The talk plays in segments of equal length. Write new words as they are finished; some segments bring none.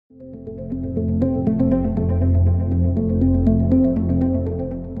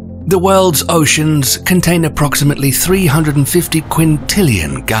The world's oceans contain approximately 350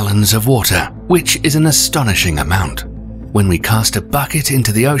 quintillion gallons of water, which is an astonishing amount. When we cast a bucket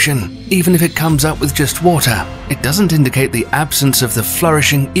into the ocean, even if it comes up with just water, it doesn't indicate the absence of the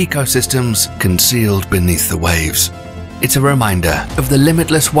flourishing ecosystems concealed beneath the waves. It's a reminder of the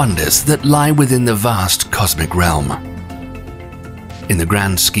limitless wonders that lie within the vast cosmic realm. In the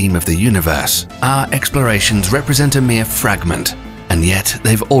grand scheme of the universe, our explorations represent a mere fragment, and yet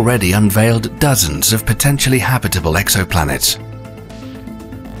they've already unveiled dozens of potentially habitable exoplanets.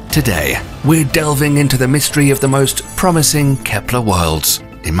 Today, we're delving into the mystery of the most promising Kepler worlds,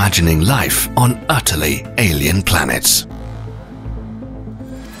 imagining life on utterly alien planets.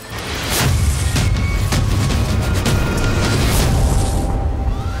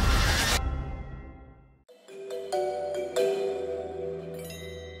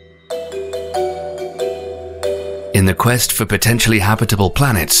 In the quest for potentially habitable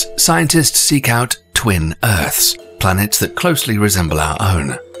planets, scientists seek out twin Earths, planets that closely resemble our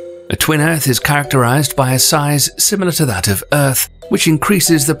own. A twin Earth is characterized by a size similar to that of Earth, which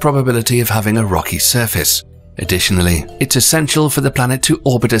increases the probability of having a rocky surface. Additionally, it's essential for the planet to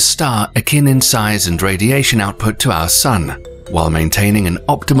orbit a star akin in size and radiation output to our Sun, while maintaining an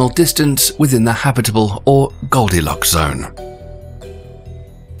optimal distance within the habitable or Goldilocks zone.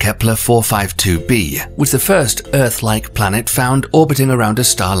 Kepler 452b was the first Earth-like planet found orbiting around a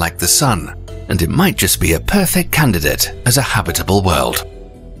star like the Sun, and it might just be a perfect candidate as a habitable world.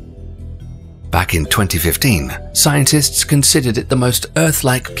 Back in 2015, scientists considered it the most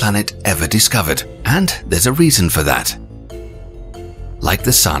Earth-like planet ever discovered, and there's a reason for that. Like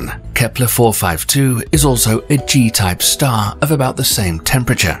the Sun, Kepler 452 is also a G-type star of about the same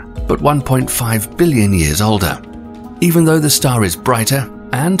temperature, but 1.5 billion years older. Even though the star is brighter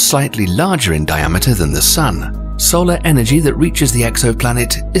and slightly larger in diameter than the Sun, solar energy that reaches the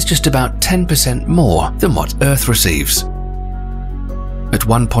exoplanet is just about 10% more than what Earth receives. At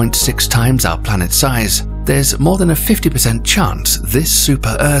 1.6 times our planet's size, there's more than a 50% chance this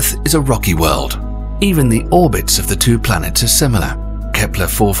super-Earth is a rocky world. Even the orbits of the two planets are similar. Kepler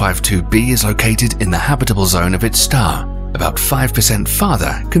 452b is located in the habitable zone of its star, about 5%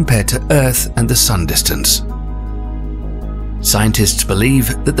 farther compared to Earth and the Sun distance. Scientists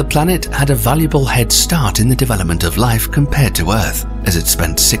believe that the planet had a valuable head start in the development of life compared to Earth, as it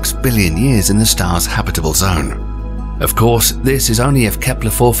spent 6 billion years in the star's habitable zone. Of course, this is only if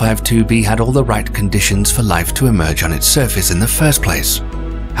Kepler 452b had all the right conditions for life to emerge on its surface in the first place.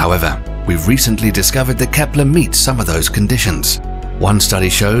 However, we've recently discovered that Kepler meets some of those conditions. One study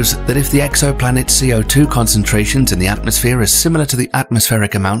shows that if the exoplanet's CO2 concentrations in the atmosphere are similar to the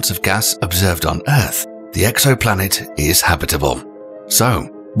atmospheric amounts of gas observed on Earth, the exoplanet is habitable. So,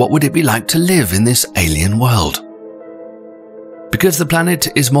 what would it be like to live in this alien world? Because the planet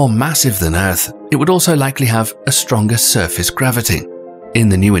is more massive than Earth, it would also likely have a stronger surface gravity. In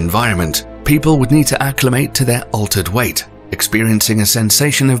the new environment, people would need to acclimate to their altered weight, experiencing a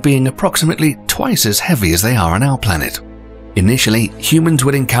sensation of being approximately twice as heavy as they are on our planet. Initially, humans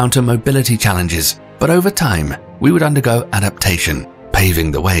would encounter mobility challenges, but over time, we would undergo adaptation,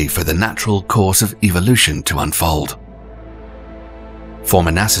 paving the way for the natural course of evolution to unfold.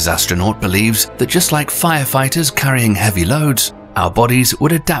 Former NASA's astronaut believes that just like firefighters carrying heavy loads, our bodies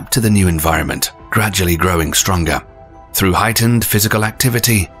would adapt to the new environment, gradually growing stronger. Through heightened physical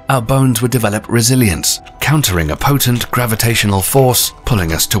activity, our bones would develop resilience, countering a potent gravitational force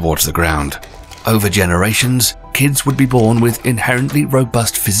pulling us towards the ground. Over generations, kids would be born with inherently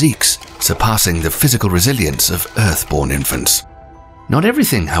robust physiques, surpassing the physical resilience of Earth-born infants. Not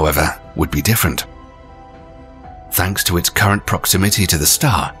everything, however, would be different. Thanks to its current proximity to the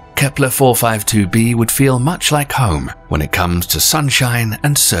star, Kepler 452b would feel much like home when it comes to sunshine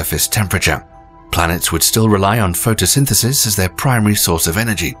and surface temperature. Planets would still rely on photosynthesis as their primary source of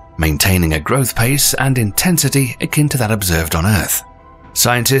energy, maintaining a growth pace and intensity akin to that observed on Earth.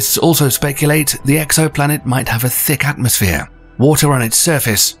 Scientists also speculate the exoplanet might have a thick atmosphere, water on its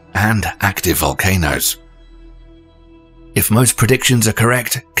surface, and active volcanoes. If most predictions are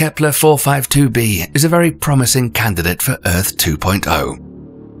correct, Kepler 452b is a very promising candidate for Earth 2.0.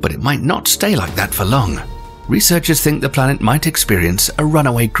 But it might not stay like that for long. Researchers think the planet might experience a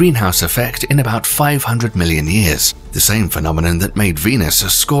runaway greenhouse effect in about 500 million years, the same phenomenon that made Venus a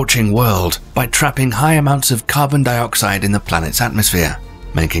scorching world by trapping high amounts of carbon dioxide in the planet's atmosphere,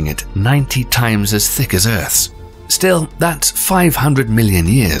 making it 90 times as thick as Earth's. Still, that's 500 million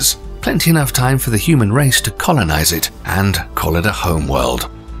years, plenty enough time for the human race to colonize it and call it a home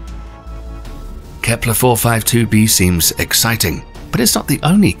world. Kepler 452b seems exciting, But it's not the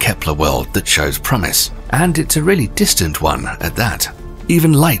only Kepler world that shows promise, and it's a really distant one at that.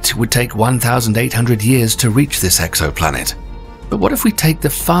 Even light would take 1,800 years to reach this exoplanet. But what if we take the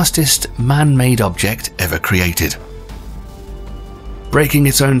fastest man-made object ever created? Breaking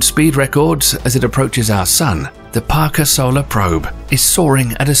its own speed records as it approaches our Sun, the Parker Solar Probe is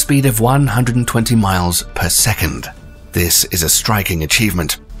soaring at a speed of 120 miles per second. This is a striking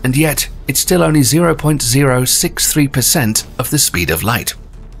achievement, and yet it's still only 0.063% of the speed of light.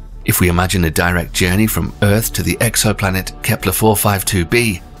 If we imagine a direct journey from Earth to the exoplanet Kepler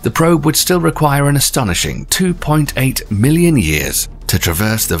 452b, the probe would still require an astonishing 2.8 million years to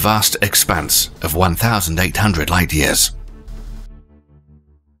traverse the vast expanse of 1,800 light-years.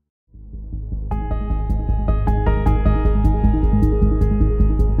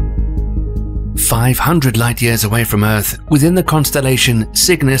 500 light-years away from Earth, within the constellation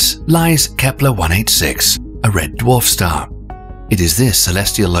Cygnus, lies Kepler 186, a red dwarf star. It is this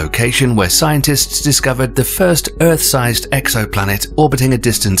celestial location where scientists discovered the first Earth-sized exoplanet orbiting a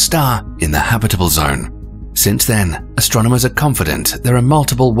distant star in the habitable zone. Since then, astronomers are confident there are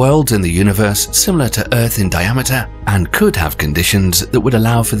multiple worlds in the universe similar to Earth in diameter and could have conditions that would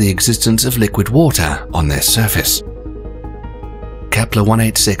allow for the existence of liquid water on their surface. Kepler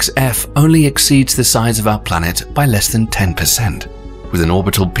 186f only exceeds the size of our planet by less than 10%. With an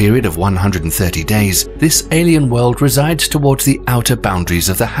orbital period of 130 days, this alien world resides towards the outer boundaries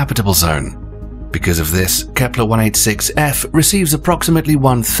of the habitable zone. Because of this, Kepler 186f receives approximately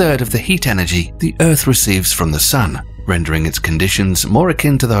 1/3 of the heat energy the Earth receives from the Sun, rendering its conditions more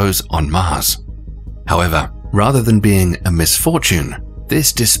akin to those on Mars. However, rather than being a misfortune,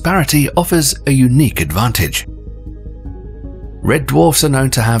 this disparity offers a unique advantage. Red dwarfs are known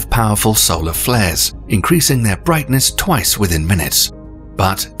to have powerful solar flares, increasing their brightness twice within minutes.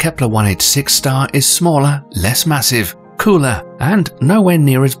 But Kepler 186 star is smaller, less massive, cooler, and nowhere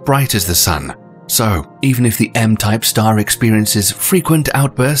near as bright as the Sun. So, even if the M-type star experiences frequent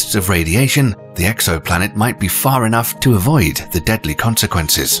outbursts of radiation, the exoplanet might be far enough to avoid the deadly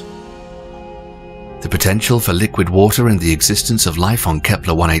consequences. The potential for liquid water and the existence of life on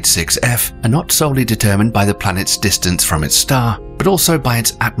Kepler 186f are not solely determined by the planet's distance from its star, but also by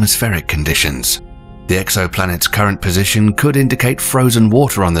its atmospheric conditions. The exoplanet's current position could indicate frozen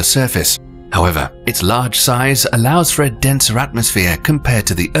water on the surface. However, its large size allows for a denser atmosphere compared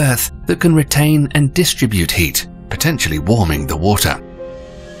to the Earth that can retain and distribute heat, potentially warming the water.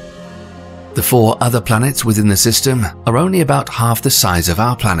 The 4 other planets within the system are only about half the size of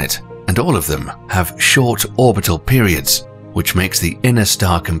our planet, and all of them have short orbital periods, which makes the inner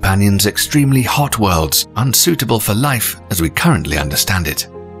star companions extremely hot worlds unsuitable for life as we currently understand it.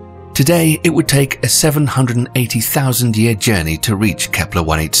 Today, it would take a 780,000-year journey to reach Kepler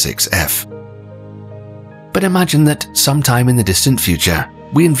 186f. But imagine that sometime in the distant future,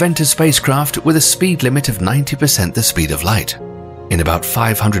 we invent a spacecraft with a speed limit of 90% the speed of light. In about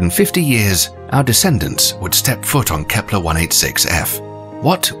 550 years, our descendants would step foot on Kepler 186f.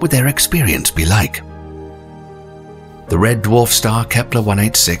 What would their experience be like? The red dwarf star Kepler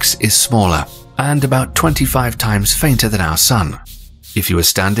 186 is smaller and about 25 times fainter than our Sun. If you were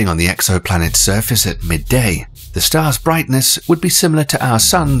standing on the exoplanet's surface at midday, the star's brightness would be similar to our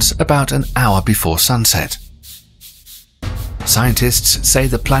Sun's about an hour before sunset. Scientists say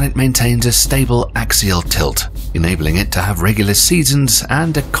the planet maintains a stable axial tilt, enabling it to have regular seasons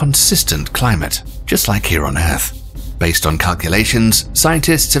and a consistent climate, just like here on Earth. Based on calculations,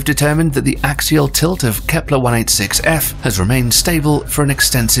 scientists have determined that the axial tilt of Kepler 186f has remained stable for an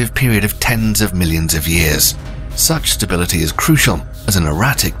extensive period of tens of millions of years. Such stability is crucial, as an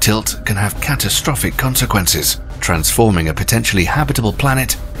erratic tilt can have catastrophic consequences, transforming a potentially habitable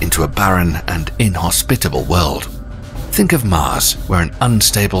planet into a barren and inhospitable world. Think of Mars, where an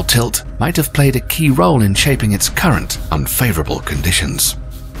unstable tilt might have played a key role in shaping its current unfavorable conditions.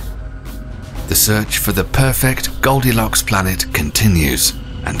 The search for the perfect Goldilocks planet continues,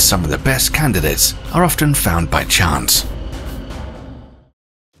 and some of the best candidates are often found by chance.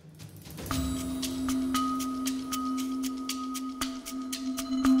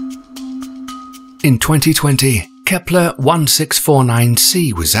 In 2020, Kepler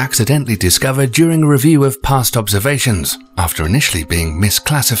 1649c was accidentally discovered during a review of past observations, after initially being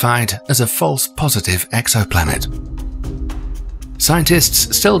misclassified as a false positive exoplanet.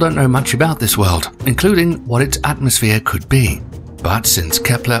 Scientists still don't know much about this world, including what its atmosphere could be. But since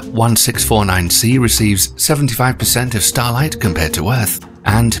Kepler 1649c receives 75% of starlight compared to Earth,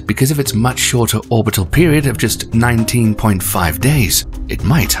 and because of its much shorter orbital period of just 19.5 days, it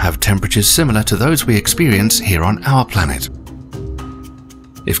might have temperatures similar to those we experience here on our planet.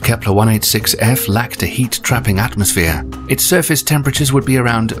 If Kepler 186f lacked a heat-trapping atmosphere, its surface temperatures would be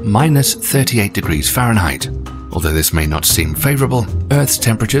around -38 degrees Fahrenheit. Although this may not seem favorable, Earth's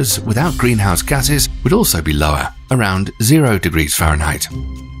temperatures without greenhouse gases would also be lower, around 0 degrees Fahrenheit.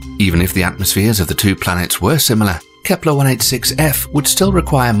 Even if the atmospheres of the two planets were similar, Kepler 186f would still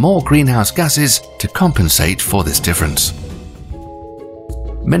require more greenhouse gases to compensate for this difference.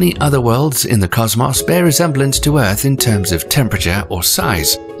 Many other worlds in the cosmos bear resemblance to Earth in terms of temperature or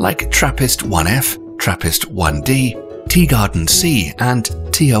size, like TRAPPIST-1f, TRAPPIST-1d, Teegarden C, and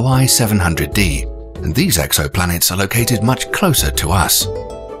TOI 700d, and these exoplanets are located much closer to us.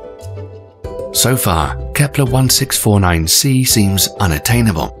 So far, Kepler 1649c seems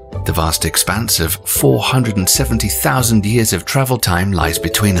unattainable. The vast expanse of 470,000 years of travel time lies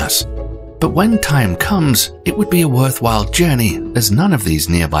between us. But when time comes, it would be a worthwhile journey, as none of these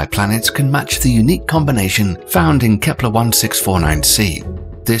nearby planets can match the unique combination found in Kepler 1649c.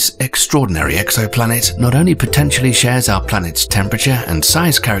 This extraordinary exoplanet not only potentially shares our planet's temperature and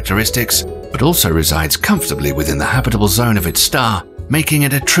size characteristics, but also resides comfortably within the habitable zone of its star, making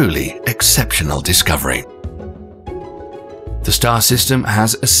it a truly exceptional discovery. The star system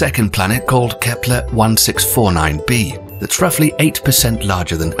has a second planet called Kepler 1649b that's roughly 8%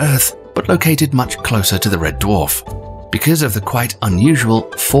 larger than Earth, but located much closer to the red dwarf. Because of the quite unusual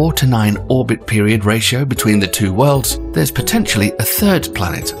 4 to 9 orbit period ratio between the two worlds, there's potentially a third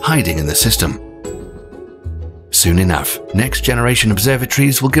planet hiding in the system. Soon enough, next-generation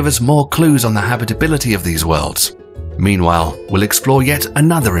observatories will give us more clues on the habitability of these worlds. Meanwhile, we'll explore yet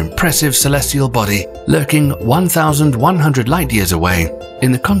another impressive celestial body lurking 1,100 light-years away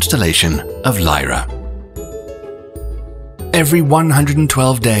in the constellation of Lyra. Every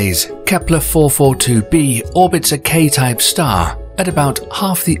 112 days, Kepler 442b orbits a K-type star at about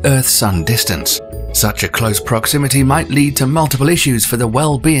half the Earth-Sun distance. Such a close proximity might lead to multiple issues for the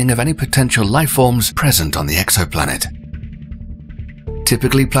well-being of any potential life forms present on the exoplanet.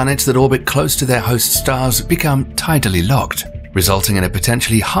 Typically, planets that orbit close to their host stars become tidally locked, resulting in a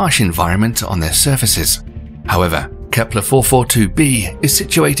potentially harsh environment on their surfaces. However, Kepler 442b is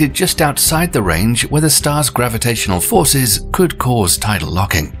situated just outside the range where the star's gravitational forces could cause tidal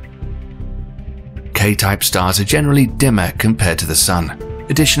locking. K-type stars are generally dimmer compared to the Sun.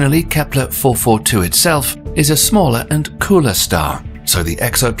 Additionally, Kepler 442 itself is a smaller and cooler star, so the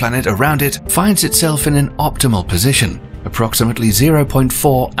exoplanet around it finds itself in an optimal position, approximately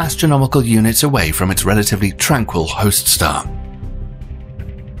 0.4 astronomical units away from its relatively tranquil host star.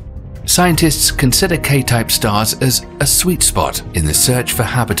 Scientists consider K-type stars as a sweet spot in the search for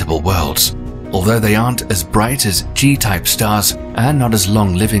habitable worlds. Although they aren't as bright as G-type stars and not as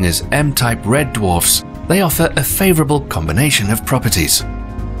long-living as M-type red dwarfs, they offer a favorable combination of properties.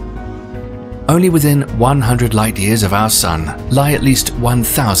 Only within 100 light-years of our Sun lie at least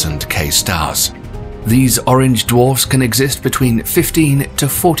 1,000 K-stars. These orange dwarfs can exist between 15 to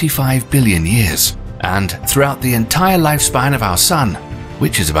 45 billion years, and throughout the entire lifespan of our Sun,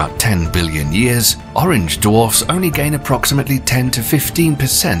 which is about 10 billion years, orange dwarfs only gain approximately 10 to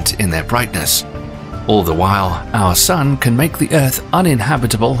 15% in their brightness. All the while, our Sun can make the Earth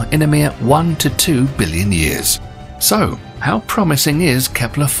uninhabitable in a mere 1 to 2 billion years. So, how promising is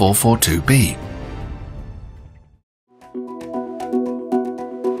Kepler 442b?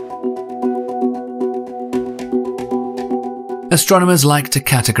 Astronomers like to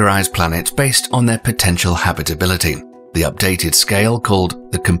categorize planets based on their potential habitability. The updated scale,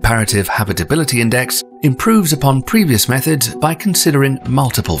 called the Comparative Habitability Index, improves upon previous methods by considering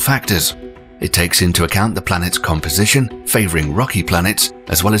multiple factors. It takes into account the planet's composition, favoring rocky planets,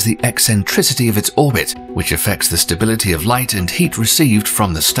 as well as the eccentricity of its orbit, which affects the stability of light and heat received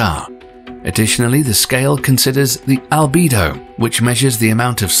from the star. Additionally, the scale considers the albedo, which measures the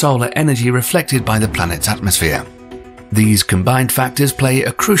amount of solar energy reflected by the planet's atmosphere. These combined factors play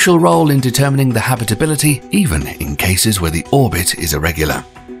a crucial role in determining the habitability, even in cases where the orbit is irregular.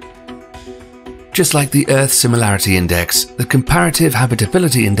 Just like the Earth Similarity Index, the Comparative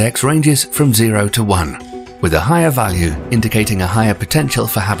Habitability Index ranges from 0 to 1, with a higher value indicating a higher potential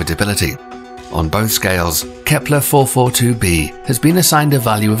for habitability. On both scales, Kepler 442b has been assigned a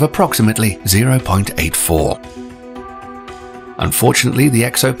value of approximately 0.84. Unfortunately, the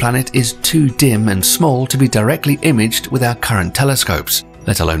exoplanet is too dim and small to be directly imaged with our current telescopes,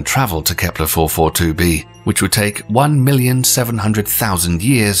 let alone travel to Kepler 442b, which would take 1,700,000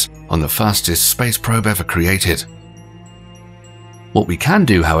 years on the fastest space probe ever created. What we can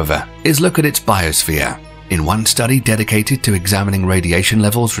do, however, is look at its biosphere. In one study dedicated to examining radiation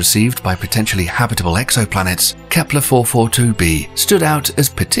levels received by potentially habitable exoplanets, Kepler 442b stood out as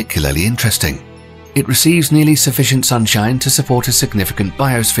particularly interesting. it receives nearly sufficient sunshine to support a significant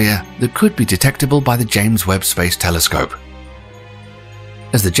biosphere that could be detectable by the James Webb Space Telescope.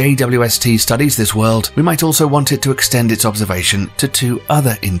 As the JWST studies this world, we might also want it to extend its observation to 2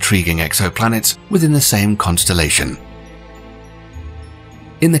 other intriguing exoplanets within the same constellation.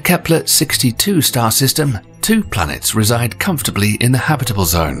 In the Kepler 62 star system, 2 planets reside comfortably in the habitable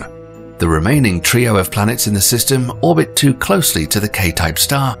zone. The remaining trio of planets in the system orbit too closely to the K-type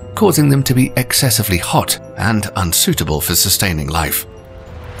star, causing them to be excessively hot and unsuitable for sustaining life.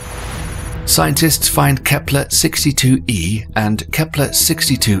 Scientists find Kepler 62e and Kepler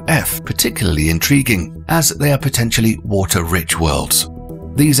 62f particularly intriguing, as they are potentially water-rich worlds.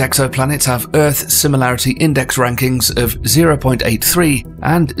 These exoplanets have Earth Similarity Index rankings of 0.83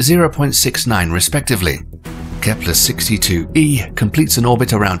 and 0.69 respectively. Kepler 62e completes an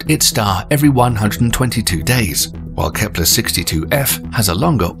orbit around its star every 122 days, while Kepler 62f has a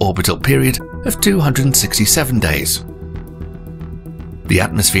longer orbital period of 267 days. The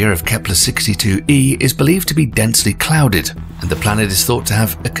atmosphere of Kepler 62e is believed to be densely clouded, and the planet is thought to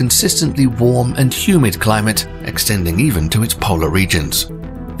have a consistently warm and humid climate extending even to its polar regions.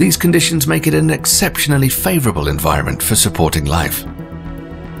 These conditions make it an exceptionally favorable environment for supporting life.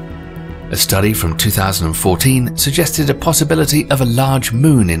 A study from 2014 suggested a possibility of a large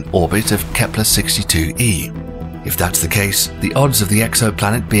moon in orbit of Kepler 62e. If that's the case, the odds of the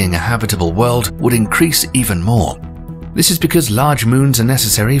exoplanet being a habitable world would increase even more. This is because large moons are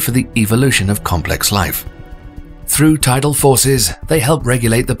necessary for the evolution of complex life. Through tidal forces, they help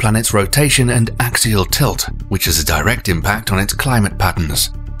regulate the planet's rotation and axial tilt, which has a direct impact on its climate patterns.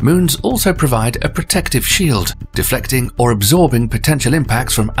 Moons also provide a protective shield, deflecting or absorbing potential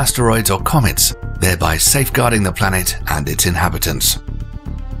impacts from asteroids or comets, thereby safeguarding the planet and its inhabitants.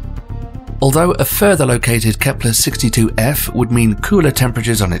 Although a further located Kepler 62f would mean cooler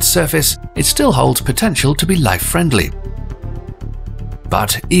temperatures on its surface, it still holds potential to be life-friendly.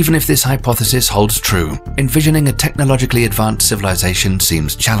 But even if this hypothesis holds true, envisioning a technologically advanced civilization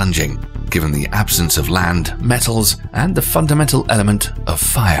seems challenging, given the absence of land, metals, and the fundamental element of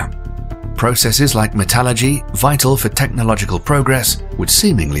fire. Processes like metallurgy, vital for technological progress, would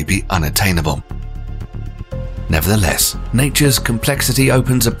seemingly be unattainable. Nevertheless, nature's complexity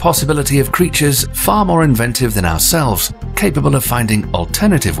opens a possibility of creatures far more inventive than ourselves, capable of finding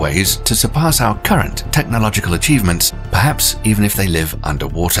alternative ways to surpass our current technological achievements, perhaps even if they live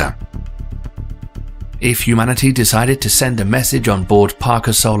underwater. If humanity decided to send a message on board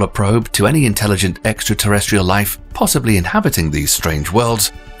Parker Solar Probe to any intelligent extraterrestrial life possibly inhabiting these strange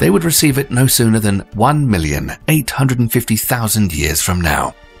worlds, they would receive it no sooner than 1,850,000 years from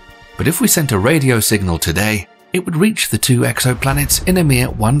now. But if we sent a radio signal today, it would reach the 2 exoplanets in a mere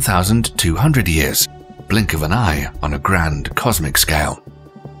 1,200 years, blink of an eye on a grand cosmic scale.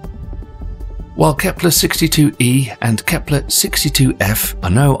 While Kepler 62e and Kepler 62f are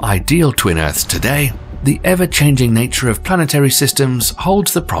no ideal twin Earths today, the ever-changing nature of planetary systems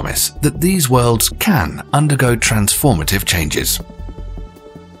holds the promise that these worlds can undergo transformative changes.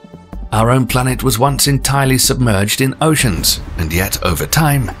 Our own planet was once entirely submerged in oceans, and yet over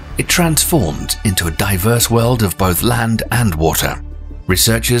time, it transformed into a diverse world of both land and water.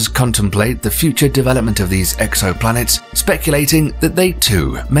 Researchers contemplate the future development of these exoplanets, speculating that they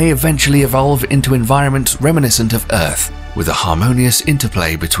too may eventually evolve into environments reminiscent of Earth, with a harmonious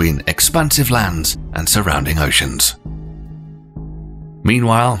interplay between expansive lands and surrounding oceans.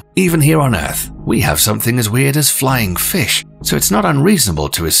 Meanwhile, even here on Earth, we have something as weird as flying fish, so it's not unreasonable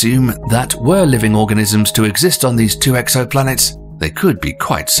to assume that were living organisms to exist on these 2 exoplanets, they could be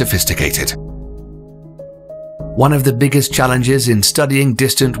quite sophisticated. One of the biggest challenges in studying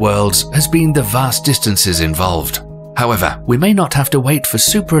distant worlds has been the vast distances involved. However, we may not have to wait for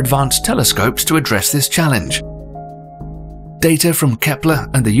super advanced telescopes to address this challenge. Data from Kepler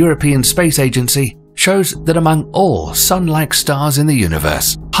and the European Space Agency shows that among all sun-like stars in the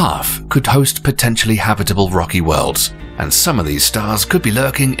universe, half could host potentially habitable rocky worlds, and some of these stars could be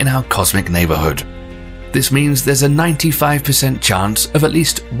lurking in our cosmic neighborhood. This means there's a 95% chance of at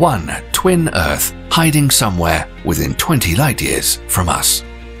least one twin Earth hiding somewhere within 20 light-years from us.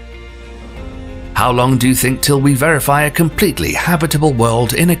 How long do you think till we verify a completely habitable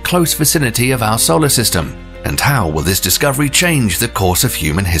world in a close vicinity of our solar system? And how will this discovery change the course of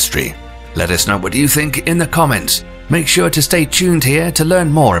human history? Let us know what you think in the comments. Make sure to stay tuned here to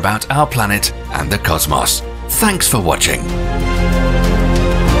learn more about our planet and the cosmos. Thanks for watching.